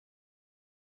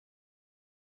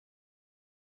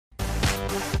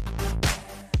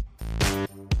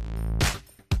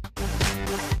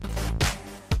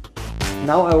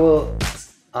Now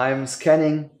I'm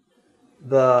scanning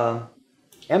the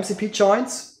MCP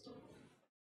joints.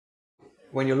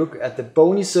 When you look at the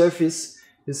bony surface,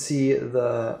 you see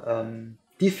the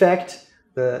defect,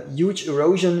 the huge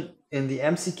erosion in the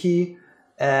MCP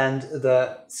and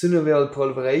the synovial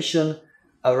proliferation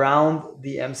around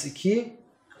the MCP.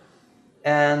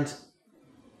 And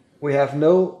we have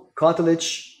no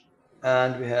cartilage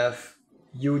and we have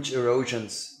huge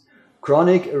erosions.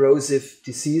 Chronic erosive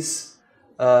disease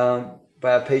by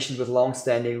a patient with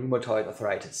long-standing rheumatoid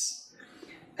arthritis.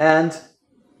 And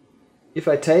if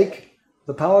I take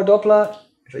the power Doppler,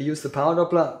 if I use the power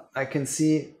Doppler, I can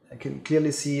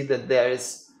clearly see that there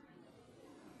is,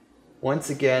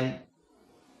 once again,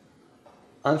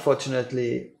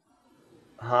 unfortunately,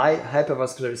 high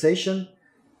hypervascularization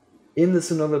in the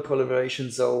synovial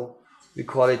proliferation zone. We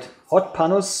call it hot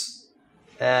pannus,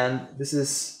 and this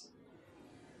is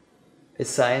a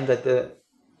sign that the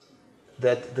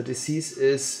disease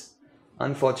is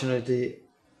unfortunately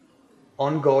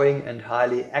ongoing and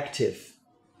highly active.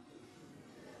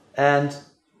 And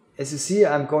as you see,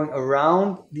 I'm going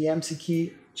around the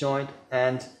MCP joint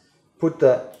and put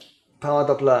the power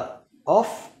Doppler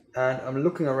off, and I'm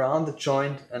looking around the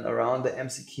joint and around the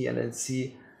MCP, and then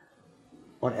see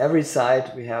on every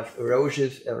side we have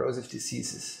erosive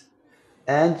diseases.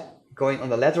 And going on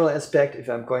the lateral aspect, if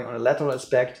I'm going on a lateral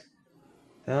aspect,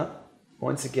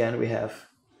 once again we have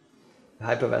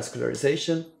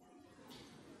hypervascularization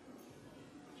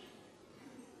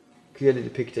clearly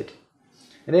depicted.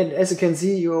 And then, as you can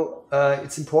see,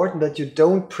 it's important that you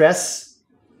don't press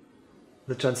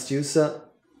the transducer.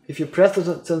 If you press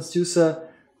the transducer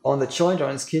on the joint or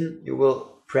on the skin, you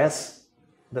will press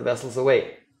the vessels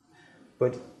away.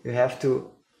 But you have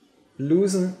to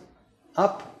loosen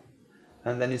up,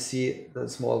 and then you see the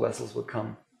small vessels will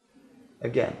come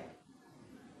again.